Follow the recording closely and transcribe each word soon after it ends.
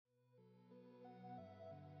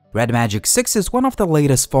Red Magic 6 is one of the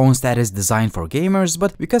latest phones that is designed for gamers,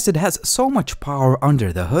 but because it has so much power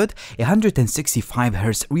under the hood, a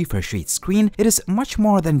 165Hz refresh rate screen, it is much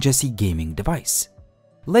more than just a gaming device.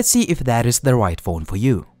 Let's see if that is the right phone for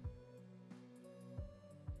you.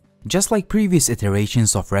 Just like previous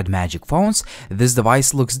iterations of Red Magic phones, this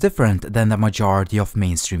device looks different than the majority of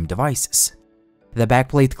mainstream devices. The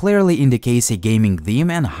backplate clearly indicates a gaming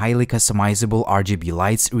theme, and highly customizable RGB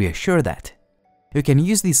lights reassure that. You can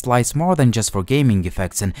use these lights more than just for gaming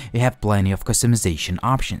effects, and you have plenty of customization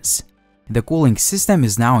options. The cooling system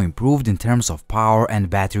is now improved in terms of power and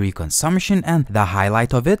battery consumption, and the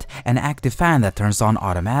highlight of it, an active fan that turns on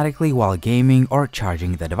automatically while gaming or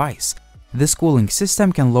charging the device. This cooling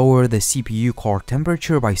system can lower the CPU core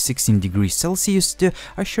temperature by 16 degrees Celsius to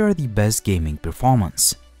assure the best gaming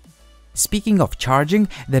performance. Speaking of charging,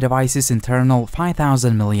 the device's internal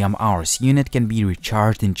 5000 mAh unit can be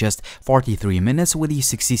recharged in just 43 minutes with a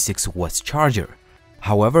 66 watts charger.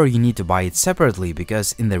 However, you need to buy it separately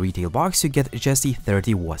because in the retail box you get just a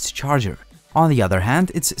 30 watts charger. On the other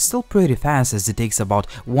hand, it's still pretty fast as it takes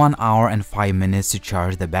about 1 hour and 5 minutes to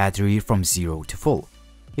charge the battery from 0 to full.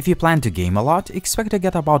 If you plan to game a lot, expect to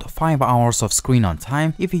get about 5 hours of screen on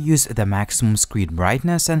time if you use the maximum screen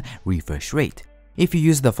brightness and refresh rate. If you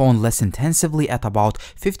use the phone less intensively at about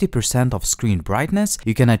 50% of screen brightness,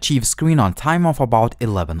 you can achieve screen on time of about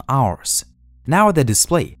 11 hours. Now the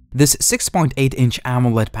display. This 6.8-inch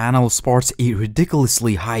AMOLED panel sports a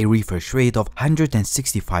ridiculously high refresh rate of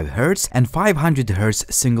 165Hz and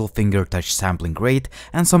 500Hz single-finger touch sampling rate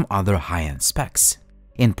and some other high-end specs.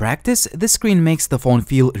 In practice, this screen makes the phone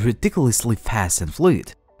feel ridiculously fast and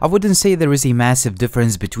fluid. I wouldn't say there is a massive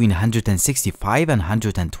difference between 165 and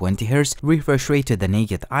 120Hz refresh rate to the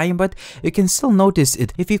naked eye, but you can still notice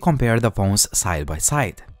it if you compare the phones side by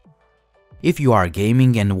side. If you are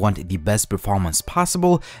gaming and want the best performance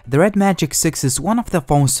possible, the Red Magic 6 is one of the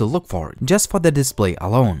phones to look for, just for the display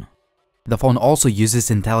alone. The phone also uses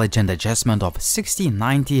intelligent adjustment of 60,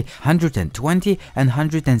 90, 120 and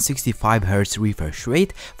 165Hz refresh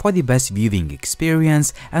rate for the best viewing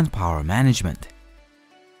experience and power management.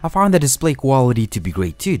 I found the display quality to be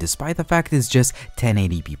great too, despite the fact it's just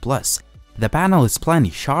 1080p+. The panel is plenty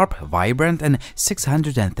sharp, vibrant, and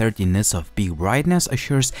 630 nits of peak brightness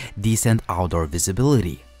assures decent outdoor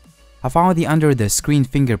visibility. I found the under-the-screen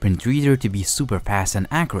fingerprint reader to be super fast and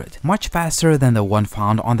accurate, much faster than the one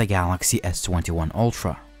found on the Galaxy S21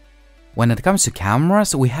 Ultra. When it comes to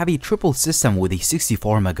cameras, we have a triple system with a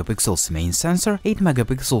 64 megapixels main sensor, 8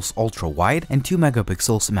 megapixels ultra-wide, and 2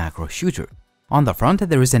 megapixels macro shooter. On the front,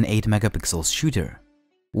 there is an 8 megapixels shooter.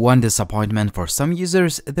 One disappointment for some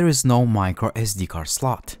users, there is no micro SD card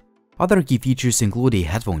slot. Other key features include a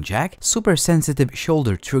headphone jack, super sensitive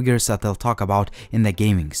shoulder triggers that I'll talk about in the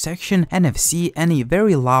gaming section, NFC, and a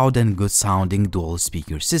very loud and good sounding dual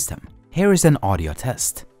speaker system. Here is an audio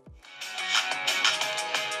test.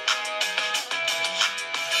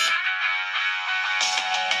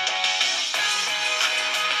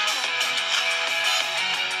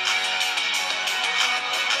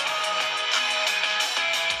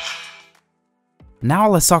 Now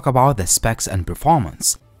let's talk about the specs and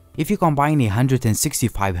performance. If you combine a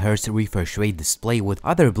 165Hz refresh rate display with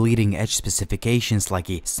other bleeding-edge specifications like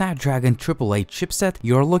a Snapdragon 888 chipset,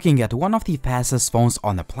 you're looking at one of the fastest phones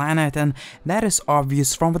on the planet, and that is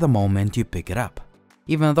obvious from the moment you pick it up.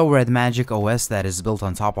 Even though Red Magic OS that is built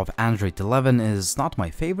on top of Android 11 is not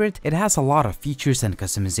my favorite, it has a lot of features and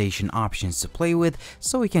customization options to play with,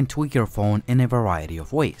 so you can tweak your phone in a variety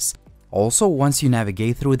of ways. Also, once you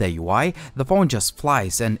navigate through the UI, the phone just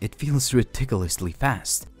flies and it feels ridiculously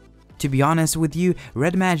fast. To be honest with you,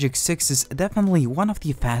 Red Magic 6 is definitely one of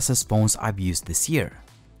the fastest phones I've used this year.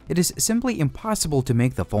 It is simply impossible to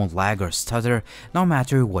make the phone lag or stutter no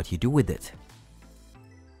matter what you do with it.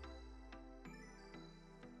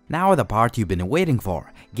 Now the part you've been waiting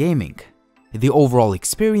for, gaming. The overall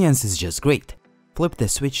experience is just great. Flip the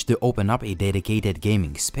switch to open up a dedicated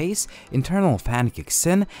gaming space, internal fan kicks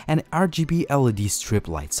in, and RGB LED strip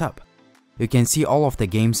lights up. You can see all of the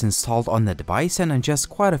games installed on the device and adjust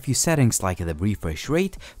quite a few settings like the refresh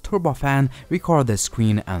rate, turbofan, record the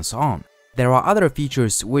screen, and so on. There are other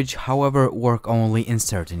features which, however, work only in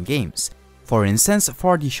certain games. For instance,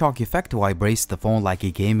 4D shock effect vibrates the phone like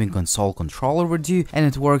a gaming console controller would do, and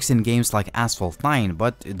it works in games like Asphalt 9,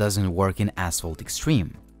 but it doesn't work in Asphalt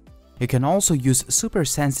Extreme. You can also use super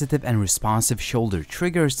sensitive and responsive shoulder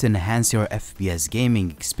triggers to enhance your FPS gaming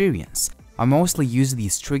experience. I mostly use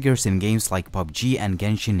these triggers in games like PUBG and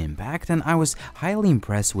Genshin Impact, and I was highly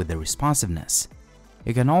impressed with the responsiveness.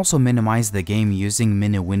 You can also minimize the game using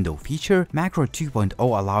mini window feature. Macro 2.0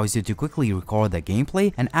 allows you to quickly record the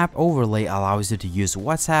gameplay, and App Overlay allows you to use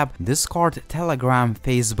WhatsApp, Discord, Telegram,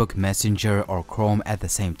 Facebook Messenger, or Chrome at the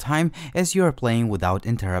same time as you are playing without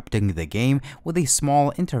interrupting the game with a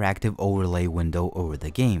small interactive overlay window over the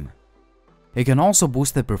game. You can also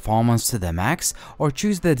boost the performance to the max or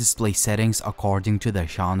choose the display settings according to the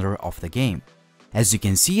genre of the game. As you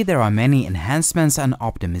can see, there are many enhancements and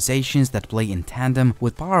optimizations that play in tandem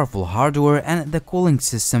with powerful hardware and the cooling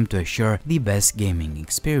system to assure the best gaming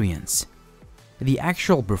experience. The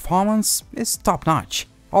actual performance is top-notch.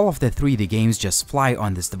 All of the 3D games just fly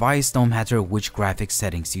on this device no matter which graphics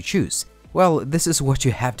settings you choose. Well, this is what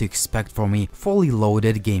you have to expect from a fully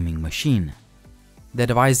loaded gaming machine. The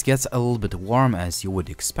device gets a little bit warm as you would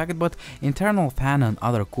expect, but internal fan and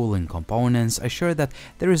other cooling components assure that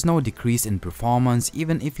there is no decrease in performance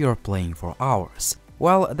even if you're playing for hours.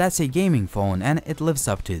 Well, that's a gaming phone and it lives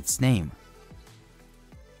up to its name.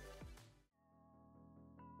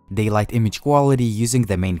 Daylight image quality using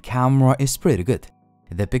the main camera is pretty good.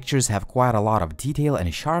 The pictures have quite a lot of detail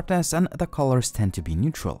and sharpness, and the colors tend to be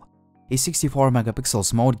neutral. A 64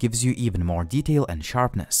 megapixels mode gives you even more detail and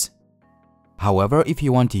sharpness. However, if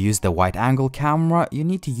you want to use the wide-angle camera, you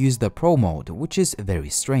need to use the Pro mode, which is very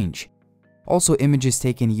strange. Also, images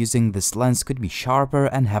taken using this lens could be sharper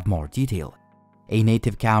and have more detail. A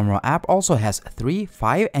native camera app also has 3,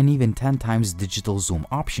 5, and even 10 times digital zoom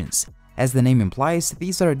options. As the name implies,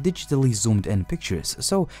 these are digitally zoomed in pictures,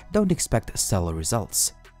 so don't expect stellar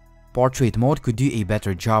results. Portrait mode could do a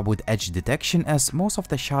better job with edge detection, as most of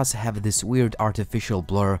the shots have this weird artificial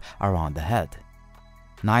blur around the head.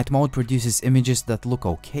 Night mode produces images that look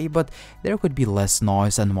okay, but there could be less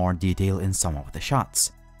noise and more detail in some of the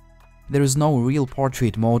shots. There is no real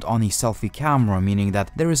portrait mode on a selfie camera, meaning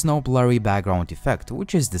that there is no blurry background effect,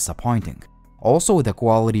 which is disappointing. Also, the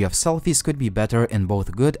quality of selfies could be better in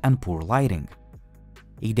both good and poor lighting.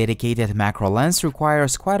 A dedicated macro lens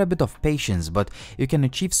requires quite a bit of patience, but you can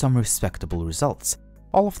achieve some respectable results.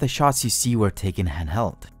 All of the shots you see were taken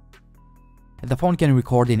handheld. The phone can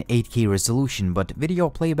record in 8K resolution, but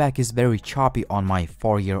video playback is very choppy on my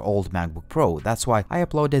 4-year-old MacBook Pro. That's why I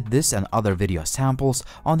uploaded this and other video samples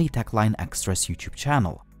on the Techline Extras YouTube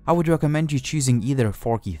channel. I would recommend you choosing either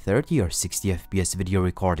 4K 30 or 60 FPS video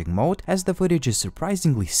recording mode, as the footage is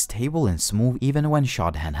surprisingly stable and smooth even when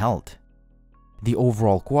shot handheld. The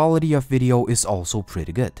overall quality of video is also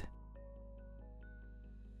pretty good.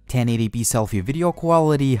 1080p selfie video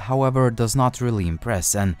quality, however, does not really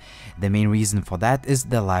impress, and the main reason for that is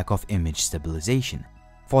the lack of image stabilization.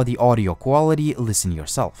 For the audio quality, listen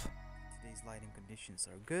yourself. Today's lighting conditions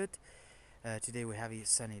are good. Today we have a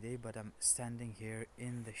sunny day, but I'm standing here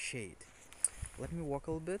in the shade. Let me walk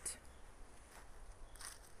a little bit.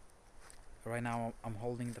 Right now I'm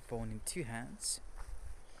holding the phone in 2 hands.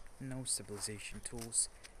 No stabilization tools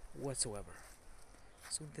whatsoever.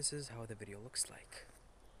 So this is how the video looks like.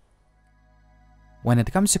 When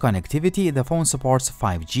it comes to connectivity, the phone supports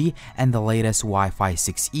 5G and the latest Wi-Fi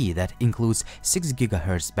 6E that includes 6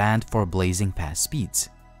 GHz band for blazing fast speeds.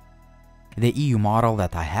 The EU model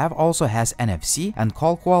that I have also has NFC, and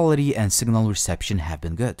call quality and signal reception have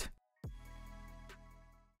been good.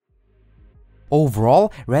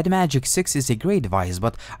 Overall, Red Magic 6 is a great device,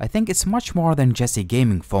 but I think it's much more than just a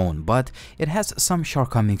gaming phone, but it has some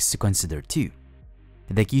shortcomings to consider too.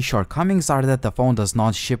 The key shortcomings are that the phone does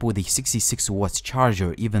not ship with a 66 watts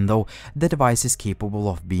charger, even though the device is capable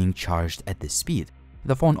of being charged at this speed.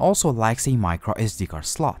 The phone also lacks a micro SD card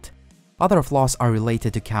slot. Other flaws are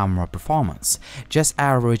related to camera performance, just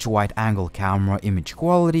average wide-angle camera image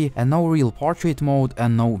quality, and no real portrait mode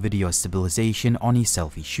and no video stabilization on a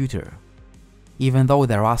selfie shooter. Even though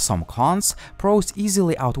there are some cons, pros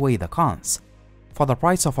easily outweigh the cons. For the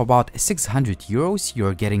price of about 600 euros,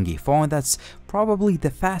 you're getting a phone that's probably the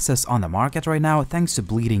fastest on the market right now thanks to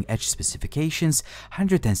bleeding edge specifications,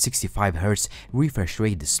 165Hz refresh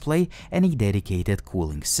rate display, and a dedicated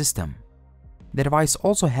cooling system. The device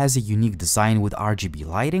also has a unique design with RGB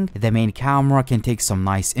lighting. The main camera can take some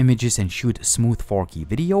nice images and shoot smooth 4K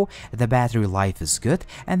video, the battery life is good,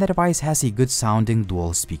 and the device has a good sounding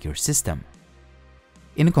dual speaker system.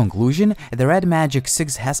 In conclusion, the Red Magic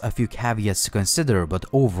 6 has a few caveats to consider, but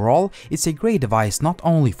overall, it's a great device not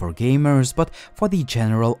only for gamers but for the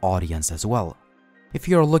general audience as well. If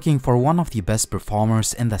you're looking for one of the best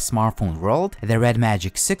performers in the smartphone world, the Red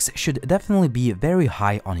Magic 6 should definitely be very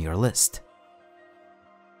high on your list.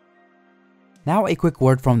 Now a quick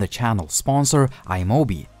word from the channel sponsor,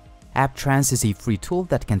 iMobi. AppTrans is a free tool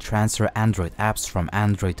that can transfer Android apps from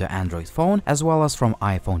Android to Android phone as well as from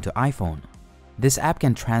iPhone to iPhone. This app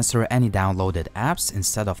can transfer any downloaded apps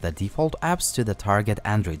instead of the default apps to the target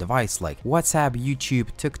Android device like WhatsApp, YouTube,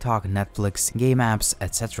 TikTok, Netflix, game apps,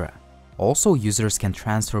 etc. Also, users can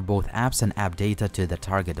transfer both apps and app data to the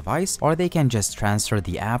target device, or they can just transfer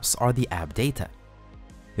the apps or the app data.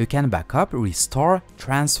 You can backup, restore,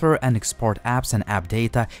 transfer, and export apps and app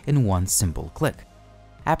data in one simple click.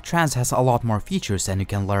 AppTrans has a lot more features and you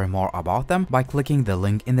can learn more about them by clicking the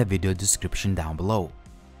link in the video description down below.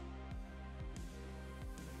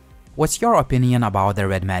 What's your opinion about the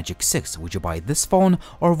Red Magic 6? Would you buy this phone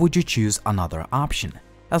or would you choose another option?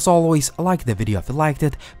 As always, like the video if you liked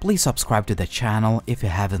it, please subscribe to the channel if you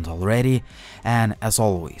haven't already, and as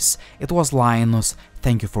always, it was Linus,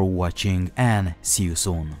 thank you for watching and see you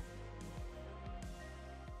soon.